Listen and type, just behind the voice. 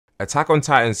Attack on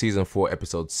Titan Season 4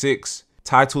 Episode 6,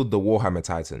 titled The Warhammer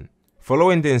Titan.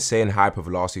 Following the insane hype of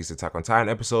last week's Attack on Titan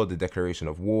episode, The Declaration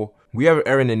of War, we have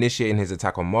Eren initiating his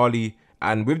attack on Marley,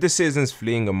 and with the citizens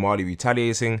fleeing and Marley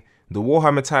retaliating, the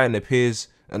Warhammer Titan appears,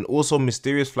 and also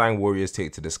mysterious flying warriors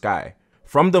take to the sky.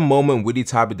 From the moment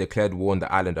Tybur declared war on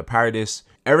the island of Paradis,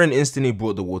 Eren instantly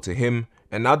brought the war to him,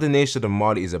 and now the nation of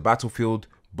Marley is a battlefield,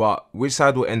 but which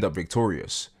side will end up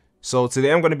victorious? So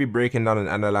today I'm going to be breaking down and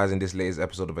analysing this latest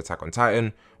episode of Attack on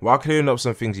Titan, while clearing up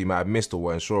some things you might have missed or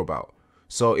weren't sure about.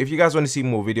 So if you guys want to see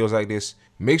more videos like this,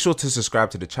 make sure to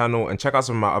subscribe to the channel and check out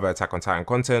some of my other Attack on Titan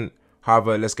content.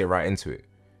 However, let's get right into it.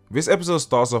 This episode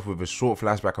starts off with a short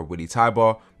flashback of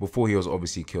Tybur before he was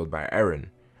obviously killed by Eren.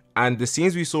 And the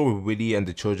scenes we saw with Willy and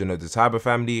the children of the Tybur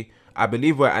family, I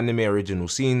believe were anime original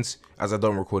scenes, as I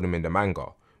don't record them in the manga,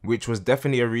 which was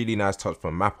definitely a really nice touch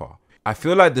from Mappa. I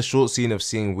feel like the short scene of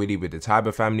seeing Willy with the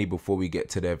Tybur family before we get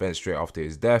to the event straight after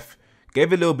his death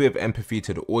gave a little bit of empathy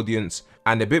to the audience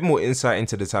and a bit more insight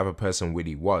into the type of person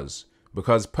Willy was.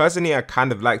 Because personally I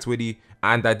kind of liked Willy,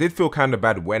 and I did feel kind of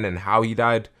bad when and how he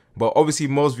died, but obviously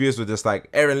most viewers were just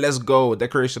like, Eren, let's go,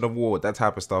 Declaration of War, that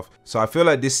type of stuff. So I feel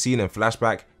like this scene and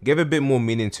flashback gave a bit more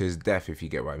meaning to his death, if you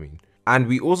get what I mean. And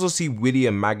we also see Willy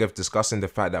and Magath discussing the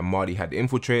fact that Marley had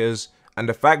infiltrators, and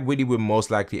the fact Willy would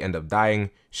most likely end up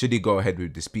dying should he go ahead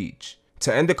with the speech.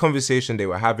 To end the conversation they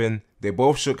were having, they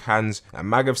both shook hands,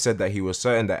 and Magath said that he was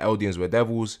certain that Eldians were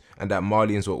devils and that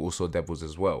Marlians were also devils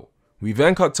as well. We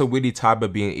then cut to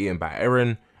Tybur being eaten by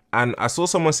Eren, and I saw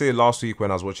someone say last week when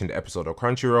I was watching the episode of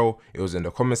Crunchyroll, it was in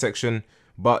the comment section,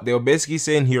 but they were basically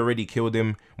saying he already killed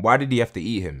him, why did he have to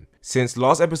eat him? Since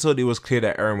last episode it was clear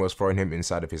that Eren was throwing him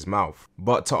inside of his mouth.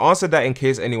 But to answer that in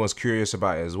case anyone's curious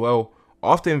about it as well,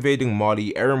 after invading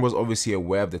Marley, Eren was obviously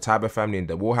aware of the Tybur family and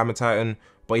the Warhammer Titan,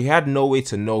 but he had no way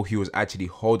to know he was actually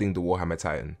holding the Warhammer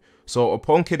Titan. So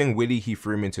upon killing Willy, he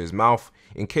threw him into his mouth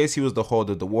in case he was the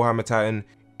holder of the Warhammer Titan,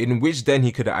 in which then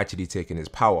he could have actually taken his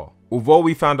power. Although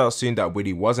we found out soon that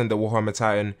Willy wasn't the Warhammer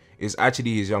Titan, it's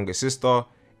actually his younger sister,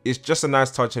 it's just a nice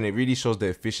touch and it really shows the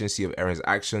efficiency of Eren's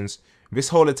actions. This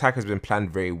whole attack has been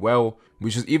planned very well,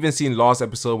 which was even seen last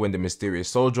episode when the mysterious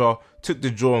soldier took the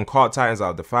jaw and cart Titans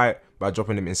out of the fight by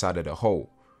dropping them inside of the hole.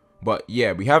 But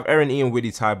yeah, we have Eren eating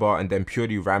Tybur and then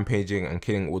purely rampaging and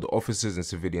killing all the officers and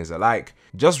civilians alike,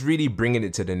 just really bringing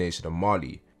it to the nation of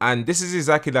Marley. And this is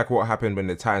exactly like what happened when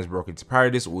the Titans broke into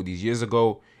Paradis all these years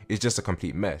ago. It's just a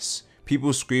complete mess.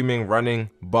 People screaming, running,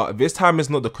 but this time it's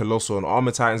not the colossal and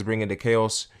armor Titans bringing the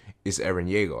chaos, it's Eren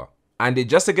Yeager. And it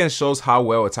just again shows how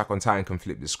well Attack on Titan can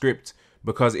flip the script,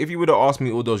 because if you would have asked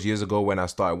me all those years ago when I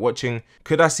started watching,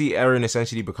 could I see Eren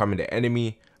essentially becoming the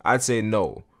enemy? I'd say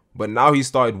no. But now he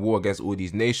started war against all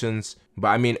these nations, but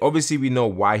I mean obviously we know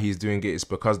why he's doing it, it's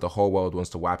because the whole world wants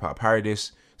to wipe out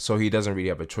Paradis, so he doesn't really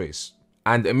have a choice.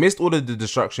 And amidst all of the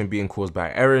destruction being caused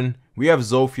by Eren, we have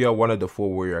Zofia, one of the 4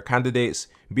 warrior candidates,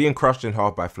 being crushed in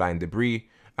half by flying debris,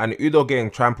 and Udo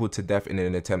getting trampled to death in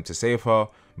an attempt to save her,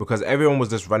 because everyone was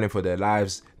just running for their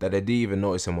lives that they didn't even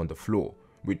notice him on the floor,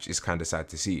 which is kinda sad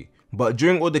to see. But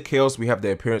during all the chaos we have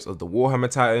the appearance of the Warhammer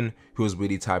Titan, who was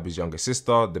Willy Tybur's younger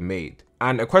sister, the maid.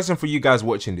 And a question for you guys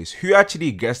watching this, who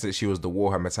actually guessed that she was the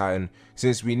Warhammer Titan,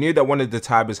 since we knew that one of the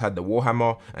Tyburs had the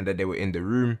Warhammer and that they were in the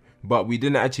room, but we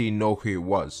didn't actually know who it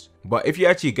was. But if you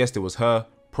actually guessed it was her,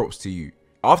 props to you.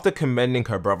 After commending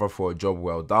her brother for a job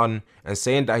well done and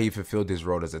saying that he fulfilled his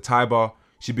role as a Tybur,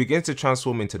 she begins to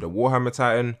transform into the Warhammer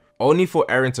Titan, only for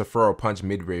Eren to throw a punch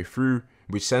midway through,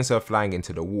 which sends her flying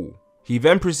into the wall. He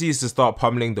then proceeds to start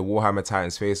pummeling the Warhammer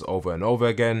Titan's face over and over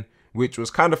again, which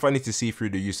was kind of funny to see through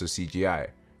the use of CGI.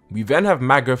 We then have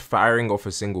Magath firing off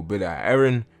a single bullet at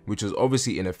Eren, which was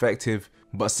obviously ineffective,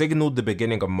 but signaled the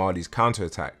beginning of Marley's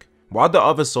counterattack. While the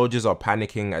other soldiers are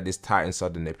panicking at this Titan's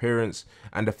sudden appearance,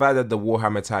 and the fact that the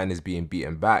Warhammer Titan is being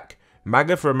beaten back,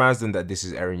 Magath reminds them that this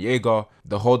is Eren Yeager,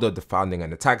 the holder of the founding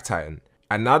and attack Titan.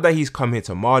 And now that he's come here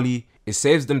to Marley, it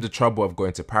saves them the trouble of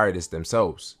going to Paradis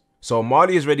themselves. So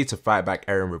Marley is ready to fight back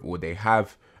Eren with all they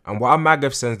have, and while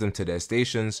Magath sends them to their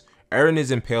stations, Eren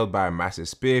is impaled by a massive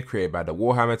spear created by the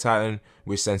Warhammer Titan,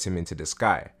 which sends him into the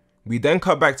sky. We then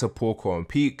cut back to Porco and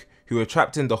Peak, who were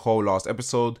trapped in the hole last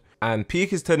episode, and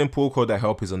Peak is telling Porco that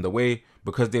help is on the way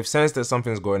because they've sensed that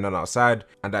something's going on outside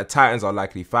and that Titans are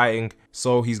likely fighting,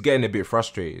 so he's getting a bit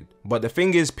frustrated. But the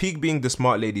thing is, Peak being the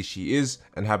smart lady she is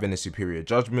and having a superior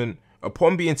judgment,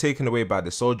 upon being taken away by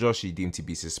the soldier she deemed to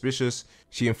be suspicious,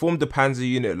 she informed the Panzer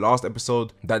unit last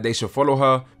episode that they should follow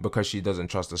her because she doesn't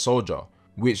trust the soldier,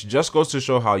 which just goes to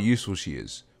show how useful she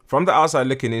is. From the outside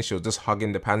looking in, she was just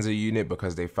hugging the Panzer unit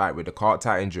because they fight with the Cart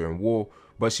Titan during war,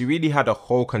 but she really had a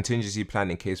whole contingency plan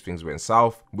in case things went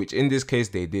south, which in this case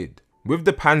they did. With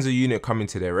the Panzer unit coming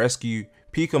to their rescue,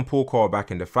 Pieck and Porco are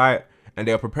back in the fight, and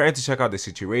they are preparing to check out the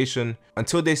situation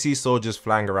until they see soldiers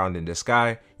flying around in the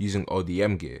sky using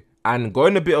ODM gear. And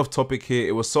going a bit off topic here,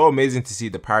 it was so amazing to see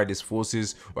the Paradis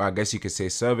forces, or I guess you could say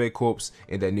Survey Corps,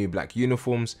 in their new black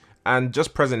uniforms, and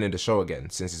just present in the show again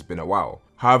since it's been a while.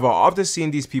 However, after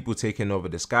seeing these people taking over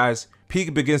the skies,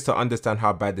 Pieck begins to understand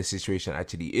how bad the situation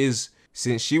actually is,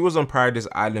 since she was on Paradis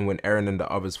Island when Eren and the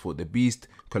others fought the Beast,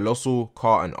 Colossal,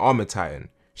 Cart and Armor Titan.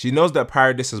 She knows that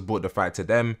Paradis has brought the fight to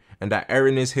them and that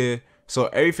Eren is here, so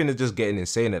everything is just getting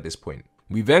insane at this point.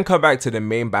 We then come back to the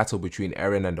main battle between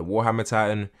Eren and the Warhammer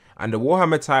Titan, and the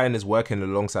Warhammer Titan is working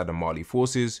alongside the Marley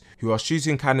forces, who are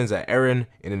shooting cannons at Eren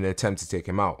in an attempt to take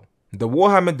him out. The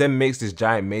Warhammer then makes this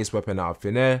giant mace weapon out of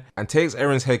thin air and takes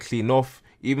Eren's head clean off,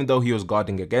 even though he was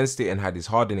guarding against it and had his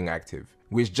hardening active,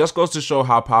 which just goes to show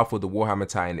how powerful the Warhammer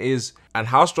Titan is and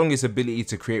how strong its ability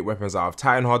to create weapons out of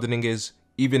Titan hardening is,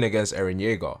 even against Eren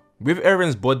Yeager. With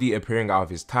Eren's body appearing out of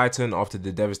his Titan after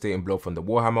the devastating blow from the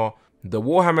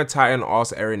Warhammer Titan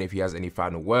asks Eren if he has any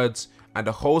final words, and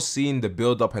the whole scene, the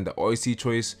build up and the OC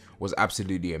choice was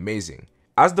absolutely amazing.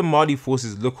 As the Marley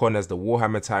forces look on as the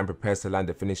Warhammer Titan prepares to land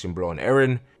the finishing blow on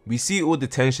Eren, we see all the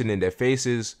tension in their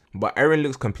faces, but Eren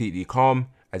looks completely calm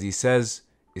as he says,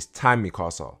 "It's time,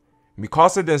 Mikasa."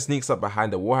 Mikasa then sneaks up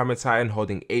behind the Warhammer Titan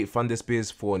holding 8 thunder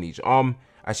spears, 4 on each arm,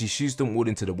 as she shoots them all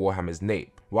into the Warhammer's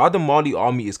nape. While the Marley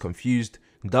army is confused,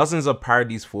 dozens of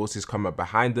Paradis forces come up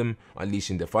behind them,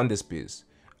 unleashing the thunder spears.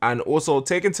 And also,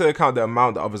 take into account the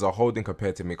amount the others are holding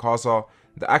compared to Mikasa,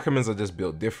 the Ackermans are just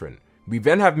built different. We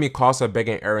then have Mikasa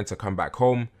begging Eren to come back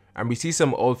home, and we see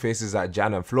some old faces like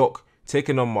Jan and Flock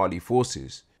taking on Marley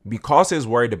forces. Mikasa is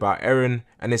worried about Eren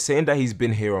and is saying that he's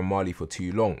been here on Marley for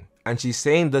too long. And she's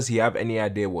saying, does he have any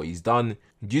idea what he's done,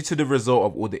 due to the result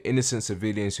of all the innocent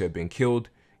civilians who have been killed,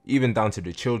 even down to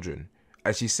the children,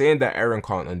 as she's saying that Eren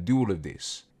can't undo all of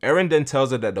this. Eren then tells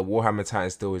her that the Warhammer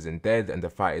Titan still isn't dead and the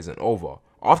fight isn't over.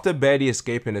 After barely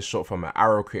escaping a shot from an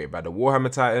arrow created by the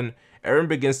Warhammer Titan, Eren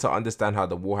begins to understand how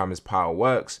the Warhammer's power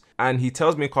works, and he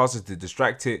tells Mikasa to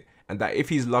distract it, and that if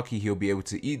he's lucky he'll be able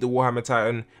to eat the Warhammer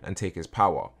Titan and take his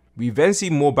power. We then see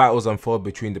more battles unfold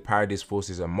between the Paradis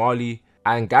forces and Marley,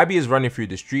 and Gabi is running through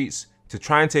the streets to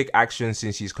try and take action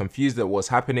since she's confused at what's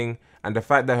happening and the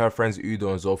fact that her friends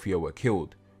Udo and Zofia were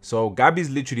killed. So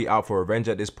Gabi's literally out for revenge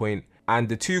at this point, and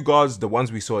the 2 guards, the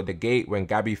ones we saw at the gate when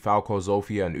Gabi, Falco,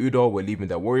 Zofia and Udo were leaving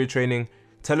their warrior training,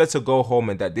 tell her to go home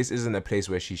and that this isn't a place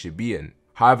where she should be in.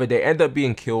 However, they end up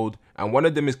being killed, and one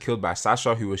of them is killed by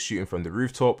Sasha, who was shooting from the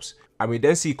rooftops, and we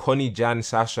then see Connie, Jan,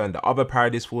 Sasha and the other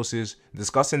Paradis forces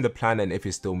discussing the plan and if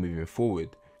it's still moving forward.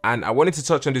 And I wanted to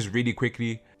touch on this really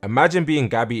quickly. Imagine being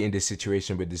Gabi in this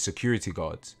situation with the security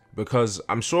guards, because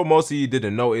I'm sure most of you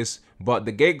didn't notice, but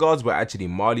the gate guards were actually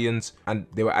Marlians, and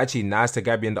they were actually nice to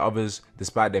Gabi and the others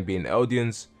despite them being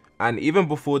Eldians, and even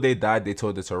before they died they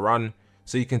told her to run,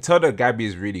 so you can tell that Gabi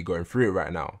is really going through it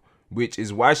right now, which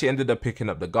is why she ended up picking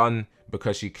up the gun,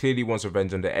 because she clearly wants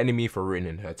revenge on the enemy for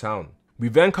ruining her town. We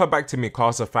then come back to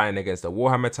Mikasa fighting against the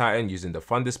Warhammer Titan using the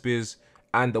Thunder Spears,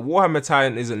 and the Warhammer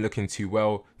Titan isn't looking too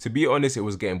well. To be honest, it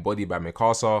was getting bodied by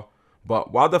Mikasa,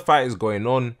 but while the fight is going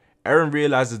on, Eren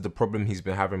realizes the problem he's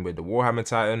been having with the Warhammer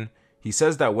Titan. He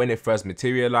says that when it first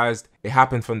materialized, it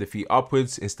happened from the feet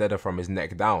upwards instead of from his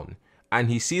neck down, and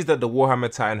he sees that the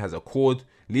Warhammer Titan has a cord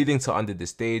leading to under the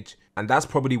stage, and that's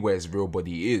probably where his real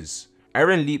body is.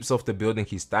 Eren leaps off the building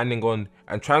he's standing on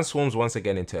and transforms once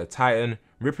again into a Titan,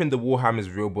 ripping the Warhammer's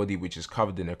real body, which is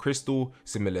covered in a crystal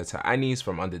similar to Annie's,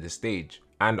 from under the stage.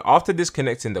 And after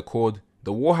disconnecting the cord,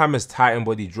 the Warhammer's Titan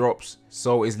body drops,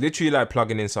 so it's literally like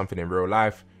plugging in something in real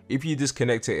life. If you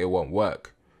disconnect it, it won't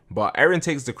work. But Eren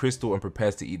takes the crystal and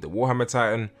prepares to eat the Warhammer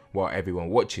Titan while everyone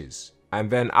watches. And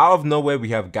then out of nowhere we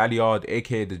have Galliard,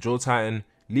 aka the Jaw Titan,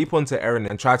 leap onto Eren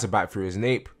and try to bite through his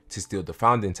nape to steal the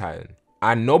Founding Titan.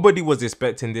 And nobody was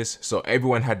expecting this, so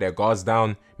everyone had their guards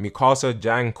down, Mikasa,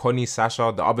 Jang, Connie,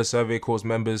 Sasha, the other Survey Corps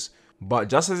members. But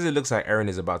just as it looks like Eren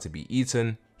is about to be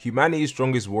eaten, humanity's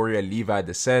strongest warrior Levi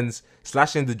descends,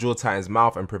 slashing the Jaw Titan's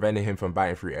mouth and preventing him from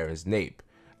biting through Eren's nape.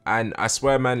 And I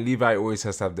swear man, Levi always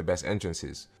has to have the best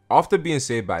entrances. After being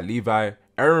saved by Levi,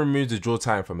 Eren removes the Jaw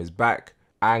Titan from his back,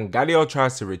 and Galliard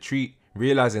tries to retreat,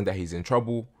 realizing that he's in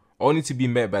trouble, only to be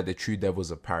met by the true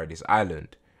devils of Paradis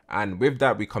Island. And with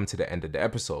that, we come to the end of the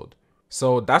episode.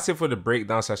 So that's it for the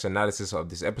breakdown / analysis of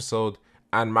this episode.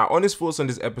 And my honest thoughts on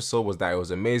this episode was that it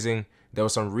was amazing. There were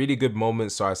some really good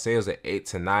moments, so I'd say it was an 8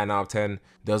 to 9 out of 10.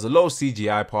 There was a lot of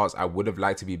CGI parts I would have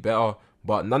liked to be better,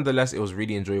 but nonetheless it was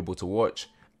really enjoyable to watch,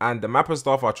 and the map and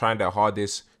staff are trying their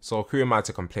hardest, so who am I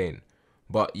to complain?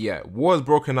 But yeah, war has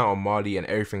broken out on Mali and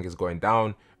everything is going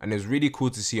down, and it's really cool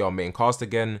to see our main cast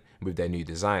again with their new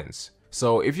designs.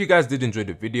 So if you guys did enjoy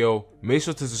the video, make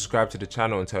sure to subscribe to the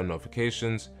channel and turn on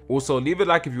notifications. Also leave a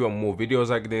like if you want more videos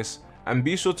like this, and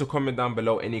be sure to comment down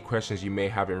below any questions you may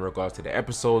have in regards to the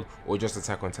episode or just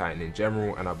Attack on Titan in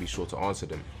general, and I'll be sure to answer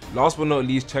them. Last but not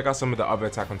least, check out some of the other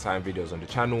Attack on Titan videos on the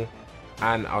channel,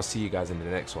 and I'll see you guys in the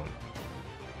next one.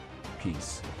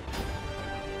 Peace.